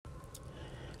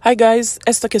Hi guys,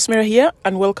 Esther Kesmira here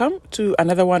and welcome to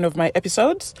another one of my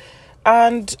episodes.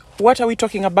 And what are we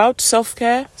talking about?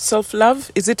 Self-care,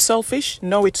 self-love. Is it selfish?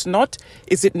 No, it's not.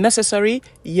 Is it necessary?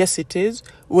 Yes, it is.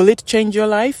 Will it change your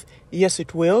life? Yes,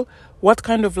 it will. What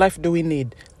kind of life do we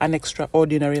need? An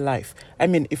extraordinary life. I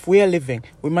mean, if we are living,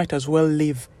 we might as well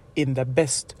live in the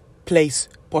best place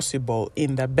possible,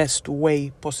 in the best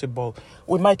way possible.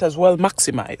 We might as well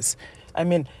maximize. I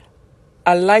mean,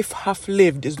 a life half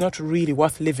lived is not really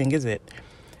worth living, is it?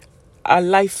 A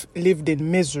life lived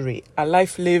in misery, a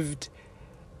life lived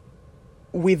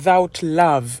without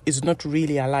love is not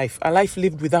really a life. A life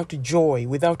lived without joy,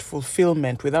 without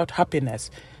fulfillment, without happiness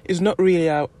is not really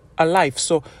a life.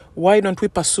 So why don't we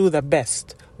pursue the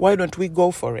best? Why don't we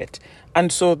go for it?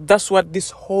 And so that's what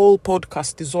this whole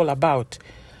podcast is all about.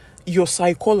 Your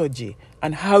psychology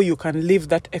and how you can live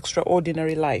that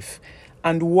extraordinary life.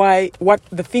 And what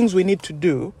the things we need to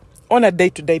do on a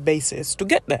day-to-day basis to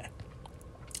get there.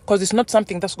 Because it's not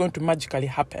something that's going to magically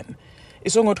happen.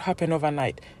 It's not going to happen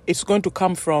overnight. It's going to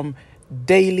come from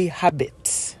daily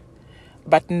habits.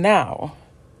 But now,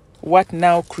 what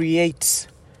now creates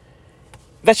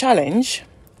the challenge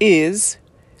is,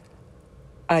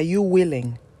 are you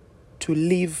willing to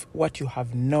leave what you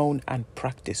have known and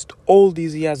practiced all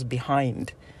these years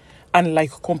behind? And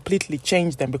completely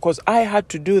change them, because I had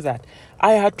to do that.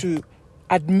 I had to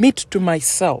admit to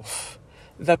myself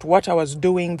that what I was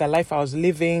doing, the life I was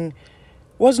living,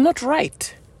 was not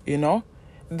right. You know,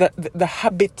 the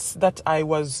habits that I'd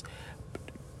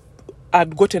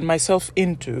gotten myself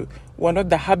into were not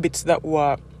the habits that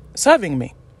were serving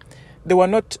me. They were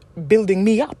not building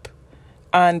me up,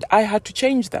 and I had to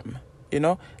change them. You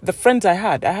know, the friends I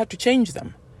had to change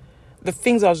them. The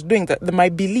things I was doing, my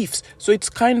beliefs. So it's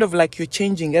kind of like you're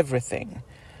changing everything.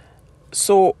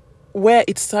 So where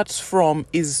it starts from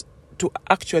is to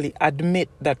actually admit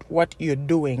that what you're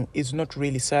doing is not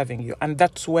really serving you. And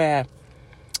that's where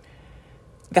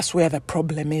the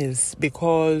problem is,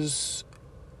 because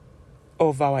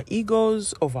of our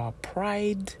egos, of our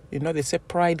pride. You know, they say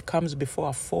pride comes before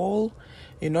a fall.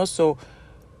 You know, so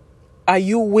are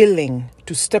you willing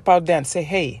to step out there and say,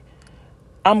 hey,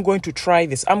 I'm going to try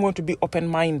this. I'm going to be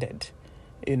open-minded,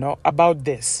 about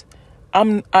this.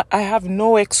 I have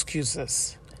no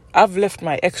excuses. I've left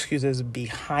my excuses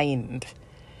behind.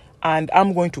 And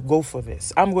I'm going to go for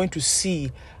this. I'm going to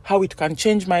see how it can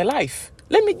change my life.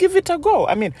 Let me give it a go.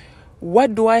 I mean,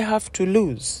 what do I have to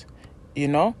lose?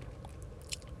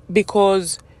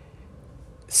 Because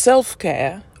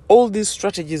self-care, all these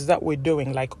strategies that we're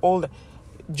doing, like all the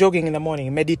jogging in the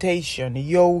morning, meditation,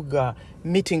 yoga,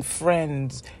 meeting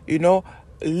friends,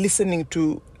 listening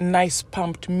to nice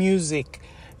pumped music,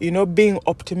 being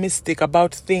optimistic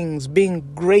about things, being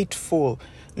grateful,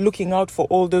 looking out for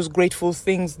all those grateful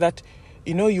things that,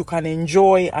 you can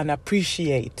enjoy and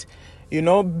appreciate,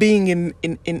 being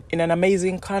in an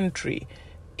amazing country,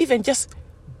 even just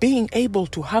being able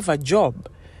to have a job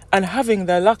and having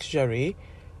the luxury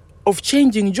of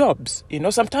changing jobs.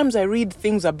 Sometimes I read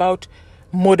things about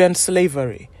modern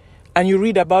slavery, and you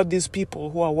read about these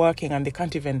people who are working and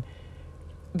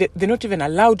they're not even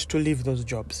allowed to leave those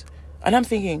jobs. And I'm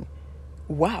thinking,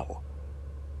 wow,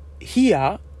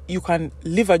 here you can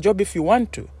leave a job if you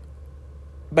want to,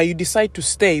 but you decide to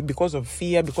stay because of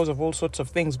fear, because of all sorts of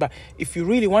things. But if you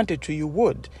really wanted to, you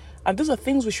would. And those are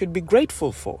things we should be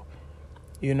grateful for.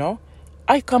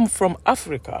 I come from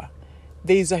Africa.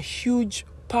 There is a huge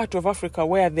part of Africa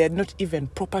where there are not even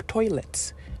proper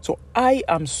toilets. So I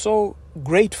am so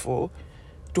grateful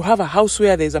to have a house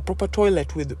where there's a proper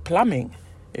toilet with plumbing,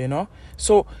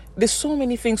 So there's so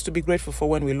many things to be grateful for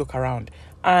when we look around.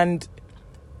 And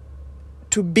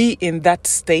to be in that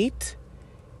state,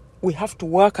 we have to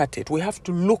work at it. We have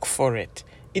to look for it.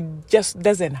 It just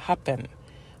doesn't happen.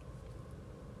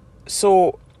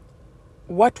 So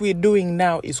what we're doing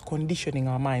now is conditioning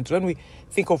our minds. When we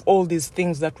think of all these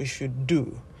things that we should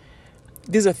do,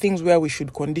 these are things where we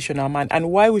should condition our mind. And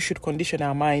why we should condition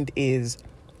our mind is,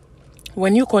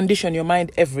 when you condition your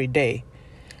mind every day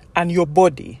and your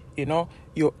body,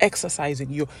 you're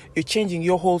exercising, you're changing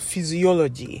your whole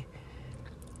physiology,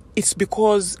 it's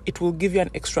because it will give you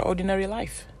an extraordinary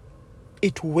life.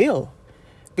 It will.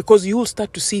 Because you will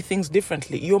start to see things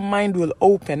differently. Your mind will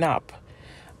open up.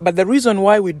 But the reason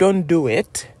why we don't do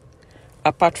it,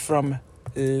 apart from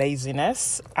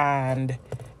laziness and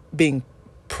being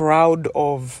proud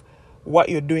of what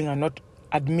you're doing and not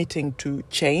admitting to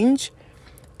change,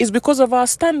 is because of our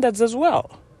standards as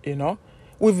well.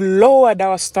 We've lowered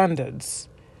our standards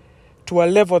to a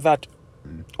level that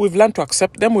we've learned to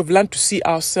accept them. We've learned to see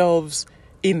ourselves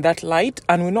in that light,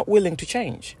 and we're not willing to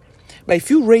change. But if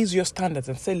you raise your standards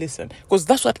and say, listen, because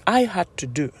that's what I had to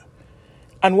do.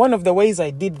 And one of the ways I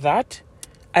did that,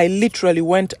 I literally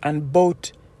went and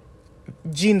bought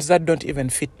jeans that don't even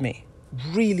fit me.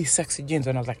 Really sexy jeans.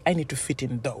 And I was like, I need to fit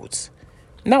in those.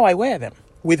 Now I wear them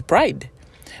with pride.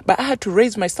 But I had to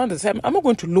raise my standards. I'm not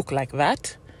going to look like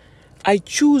that. I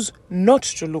choose not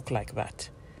to look like that.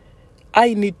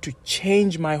 I need to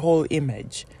change my whole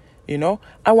image.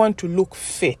 I want to look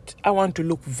fit. I want to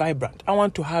look vibrant. I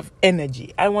want to have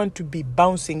energy. I want to be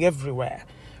bouncing everywhere.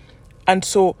 And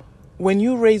so when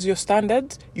you raise your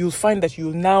standards, you'll find that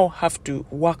you'll now have to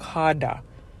work harder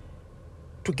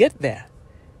to get there.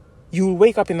 You'll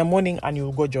wake up in the morning and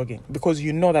you'll go jogging because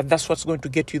you know that that's what's going to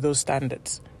get you those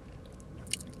standards.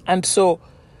 And so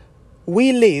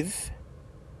we live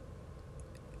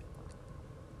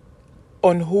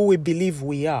on who we believe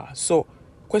we are. So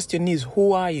question is,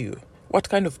 who are you? What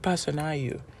kind of person are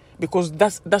you? Because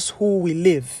that's who we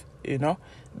live,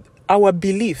 Our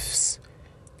beliefs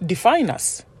define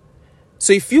us.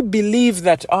 So if you believe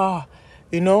that,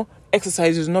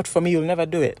 exercise is not for me, you'll never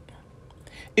do it.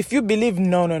 If you believe,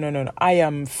 no, I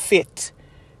am fit,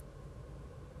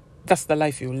 that's the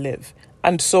life you live.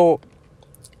 And so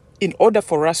in order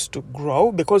for us to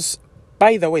grow, because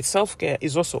by the way, self-care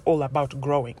is also all about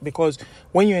growing, because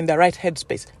when you're in the right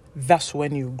headspace, that's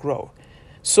when you grow.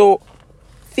 So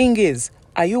thing is,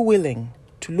 are you willing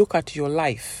to look at your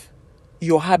life,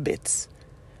 your habits,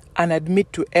 and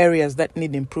admit to areas that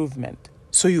need improvement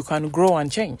so you can grow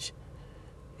and change?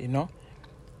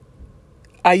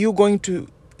 Are you going to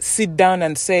sit down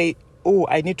and say, oh,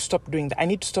 I need to stop doing that. I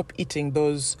need to stop eating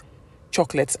those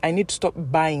chocolates. I need to stop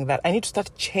buying that. I need to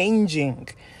start changing.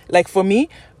 Like for me,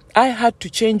 I had to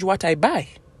change what I buy.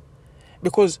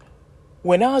 Because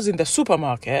when I was in the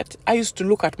supermarket, I used to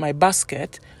look at my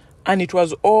basket and it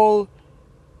was all,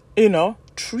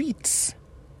 treats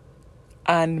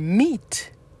and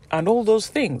meat and all those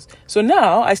things. So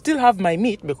now I still have my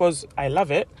meat because I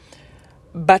love it,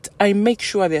 but I make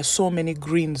sure there are so many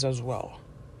greens as well.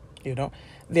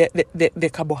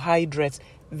 The carbohydrates,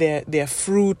 their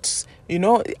fruits,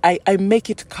 I make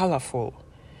it colorful.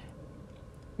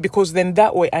 Because then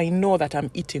that way I know that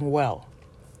I'm eating well.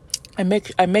 I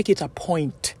make it a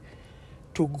point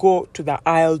to go to the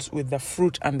aisles with the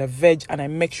fruit and the veg, and I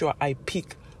make sure I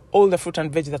pick all the fruit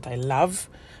and veg that I love,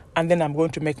 and then I'm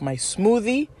going to make my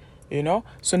smoothie,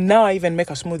 So now I even make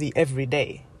a smoothie every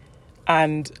day,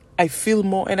 and I feel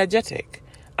more energetic.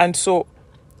 And so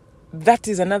that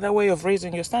is another way of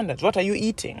raising your standards. What are you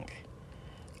eating?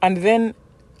 And then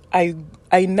I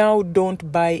now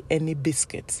don't buy any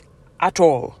biscuits at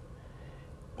all,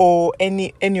 or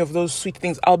any of those sweet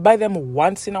things. I'll buy them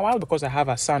once in a while because I have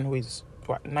a son who is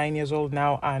 9 years old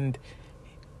now, and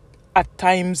at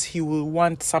times he will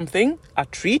want something, a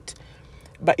treat,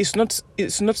 but it's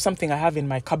not something I have in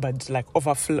my cupboards like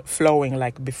overflowing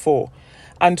like before.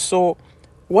 And so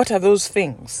what are those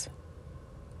things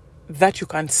that you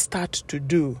can start to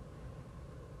do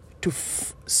to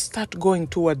start going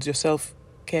towards your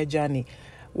self-care journey?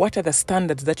 What are the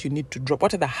standards that you need to drop?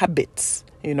 What are the habits,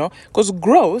 Because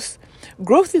growth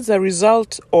is a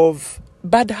result of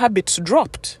bad habits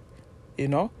dropped,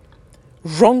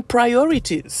 Wrong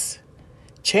priorities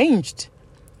changed,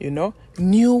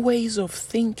 New ways of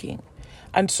thinking.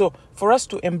 And so for us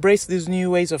to embrace these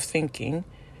new ways of thinking,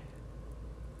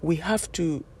 we have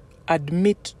to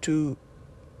admit to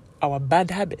our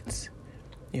bad habits,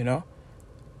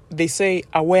 They say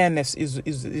awareness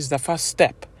is the first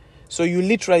step. So you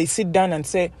literally sit down and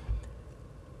say,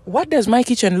 what does my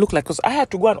kitchen look like? Because I had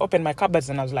to go and open my cupboards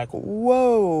and I was like,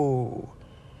 whoa.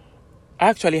 I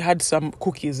actually had some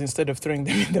cookies instead of throwing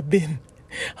them in the bin.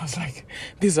 I was like,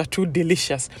 these are too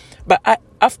delicious. But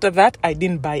after that, I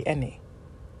didn't buy any.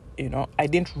 I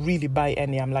didn't really buy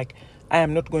any. I'm like, I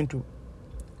am not going to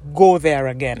go there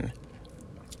again.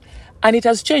 And it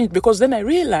has changed because then I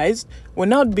realized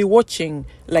when I would be watching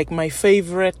like my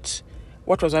favorite,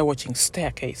 what was I watching?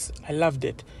 Staircase. I loved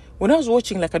it. When I was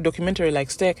watching like a documentary like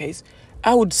Staircase,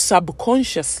 I would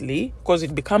subconsciously, because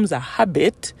it becomes a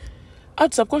habit,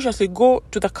 I'd subconsciously go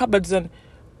to the cupboards and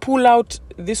pull out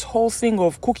this whole thing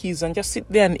of cookies and just sit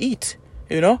there and eat,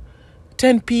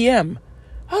 10 p.m.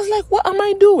 I was like, what am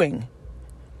I doing?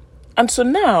 And so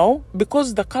now,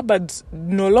 because the cupboards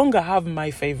no longer have my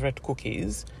favorite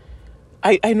cookies,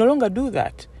 I no longer do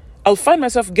that. I'll find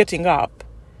myself getting up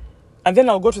and then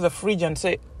I'll go to the fridge and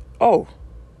say, oh,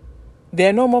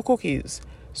 there are no more cookies.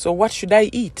 So what should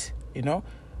I eat?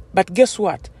 But guess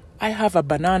what? I have a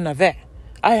banana there.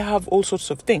 I have all sorts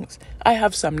of things. I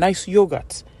have some nice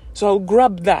yogurts. So I'll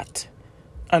grab that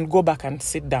and go back and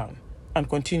sit down and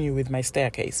continue with my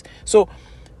Staircase. So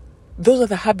Those are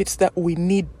the habits that we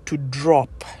need to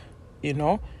drop,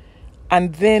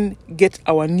 and then get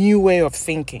our new way of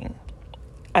thinking.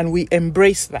 And we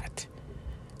embrace that.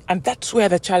 And that's where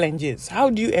the challenge is. How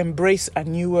do you embrace a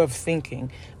new way of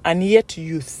thinking, and yet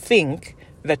you think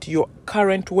that your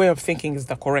current way of thinking is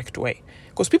the correct way?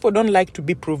 Because people don't like to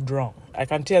be proved wrong. I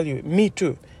can tell you, me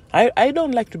too. I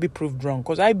don't like to be proved wrong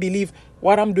because I believe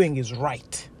what I'm doing is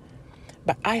right.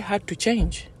 But I had to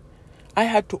change. I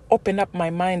had to open up my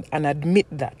mind and admit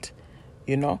that,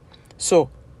 So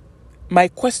my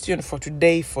question for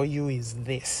today for you is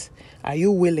this. Are you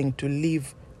willing to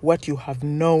leave what you have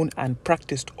known and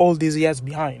practiced all these years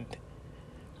behind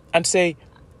and say,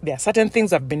 there are certain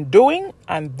things I've been doing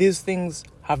and these things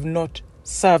have not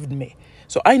served me.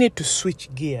 So I need to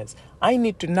switch gears. I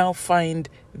need to now find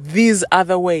these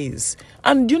other ways.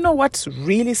 And you know what's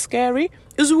really scary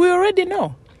is we already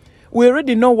know. We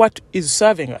already know what is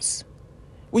serving us.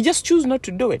 We just choose not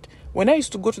to do it. When I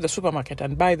used to go to the supermarket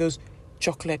and buy those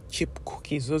chocolate chip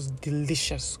cookies, those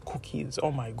delicious cookies,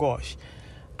 oh my gosh,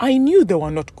 I knew they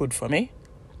were not good for me,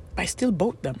 but I still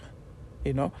bought them,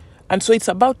 And so it's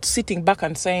about sitting back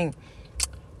and saying,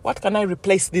 what can I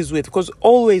replace this with? Because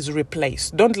always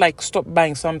replace. Don't stop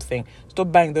buying something.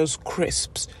 Stop buying those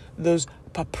crisps, those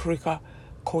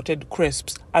paprika-coated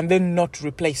crisps, and then not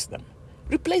replace them.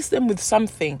 Replace them with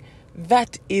something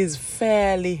that is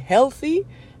fairly healthy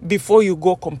before you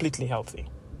go completely healthy,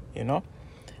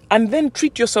 And then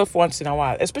treat yourself once in a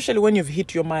while, especially when you've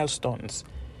hit your milestones.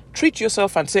 Treat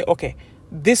yourself and say, okay,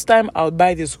 this time I'll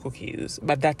buy these cookies,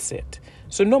 but that's it.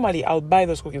 So normally I'll buy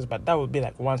those cookies, but that would be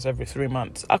once every 3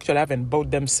 months. Actually, I haven't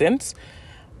bought them since,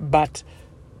 but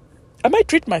I might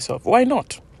treat myself. Why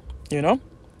not?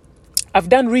 I've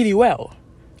done really well.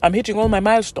 I'm hitting all my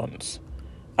milestones.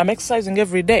 I'm exercising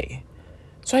every day.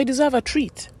 So I deserve a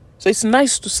treat. So it's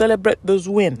nice to celebrate those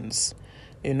wins,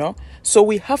 So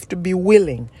we have to be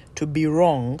willing to be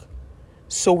wrong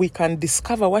so we can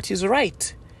discover what is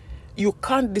right. You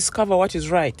can't discover what is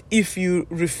right if you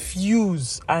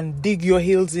refuse and dig your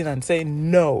heels in and say,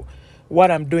 no,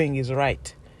 what I'm doing is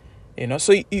right.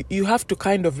 So you have to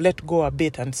kind of let go a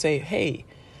bit and say, hey,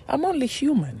 I'm only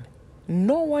human.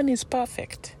 No one is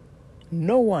perfect.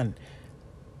 No one.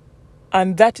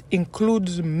 And that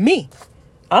includes me.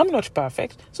 I'm not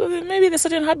perfect. So maybe there's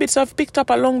certain habits I've picked up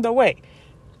along the way.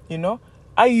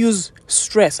 I use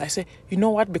stress. I say, you know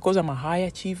what? Because I'm a high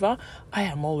achiever, I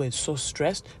am always so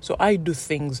stressed. So I do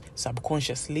things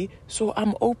subconsciously. So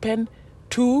I'm open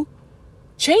to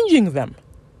changing them,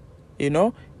 in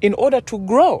order to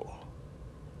grow.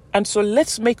 And so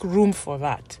let's make room for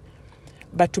that.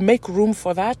 But to make room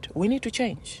for that, we need to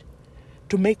change.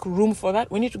 To make room for that,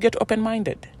 we need to get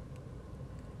open-minded.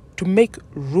 To make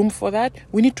room for that,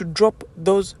 we need to drop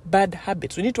those bad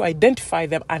habits. We need to identify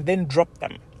them and then drop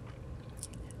them.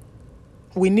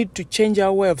 We need to change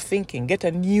our way of thinking, get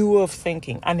a new way of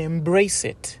thinking and embrace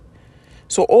it.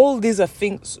 So all these are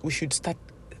things we should start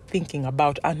thinking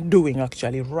about and doing,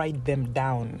 actually. Write them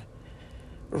down.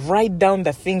 Write down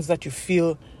the things that you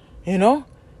feel,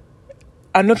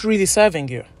 are not really serving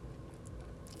you.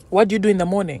 What do you do in the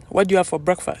morning? What do you have for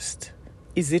breakfast?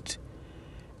 Do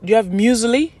you have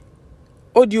muesli?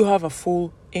 Or do you have a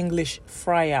full English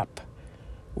fry-up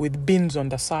with beans on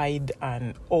the side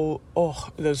and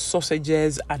those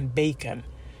sausages and bacon?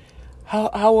 How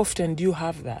often do you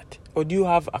have that? Or do you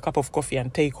have a cup of coffee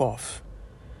and take off?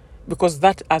 Because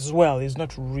that as well is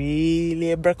not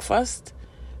really a breakfast.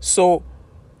 So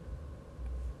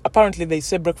apparently they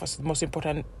say breakfast is the most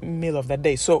important meal of the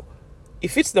day. So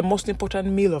if it's the most important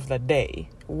meal of the day,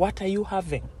 what are you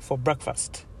having for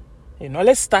breakfast?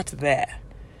 Let's start there.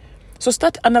 So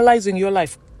start analyzing your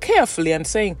life carefully and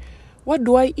saying, what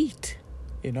do I eat?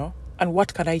 And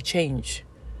what can I change?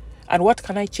 And what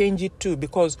can I change it to?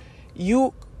 Because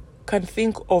you can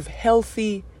think of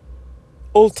healthy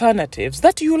alternatives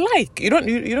that you like. You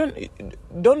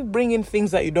don't bring in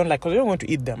things that you don't like because you don't want to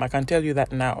eat them. I can tell you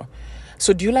that now.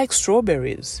 So do you like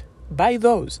strawberries? Buy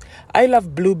those. I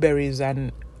love blueberries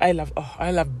and I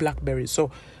love blackberries. So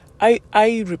I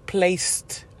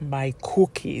replaced my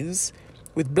cookies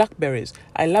with blackberries.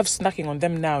 I love snacking on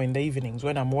them now in the evenings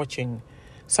when I'm watching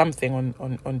something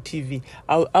on TV.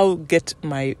 I'll get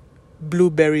my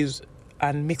blueberries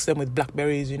and mix them with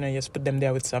blackberries, just put them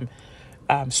there with some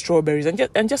strawberries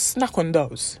and just snack on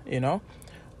those,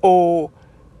 Or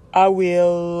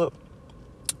I'll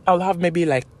have maybe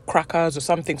like crackers or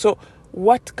something. So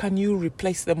what can you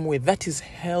replace them with that is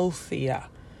healthier?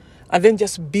 And then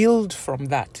just build from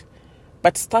that.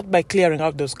 But start by clearing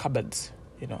out those cupboards.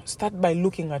 Start by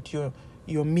looking at your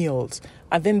meals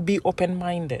and then be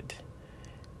open-minded.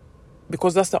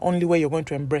 because that's the only way you're going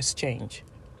to embrace change.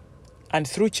 And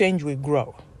through change, we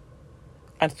grow.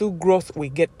 And through growth, we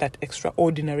get that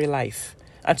extraordinary life.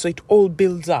 And so it all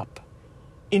builds up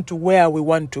into where we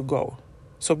want to go.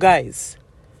 So guys,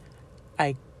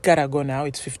 I gotta go now.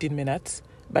 It's 15 minutes.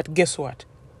 But guess what?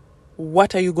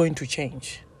 What are you going to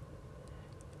change?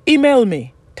 Email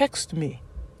me. Text me.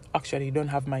 Actually, you don't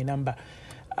have my number.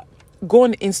 Go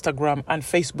on Instagram and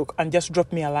Facebook and just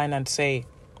drop me a line and say,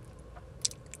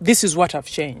 this is what I've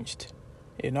changed.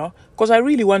 Because I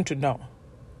really want to know.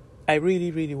 I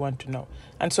really, really want to know.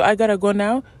 And so I gotta go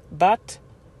now. But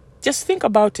just think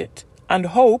about it and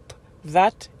hope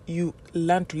that you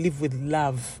learn to live with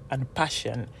love and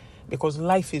passion, because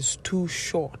life is too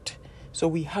short. So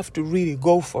we have to really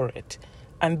go for it.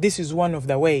 And this is one of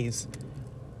the ways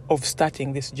of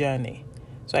starting this journey.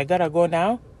 So I gotta go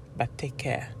now, but take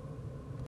care.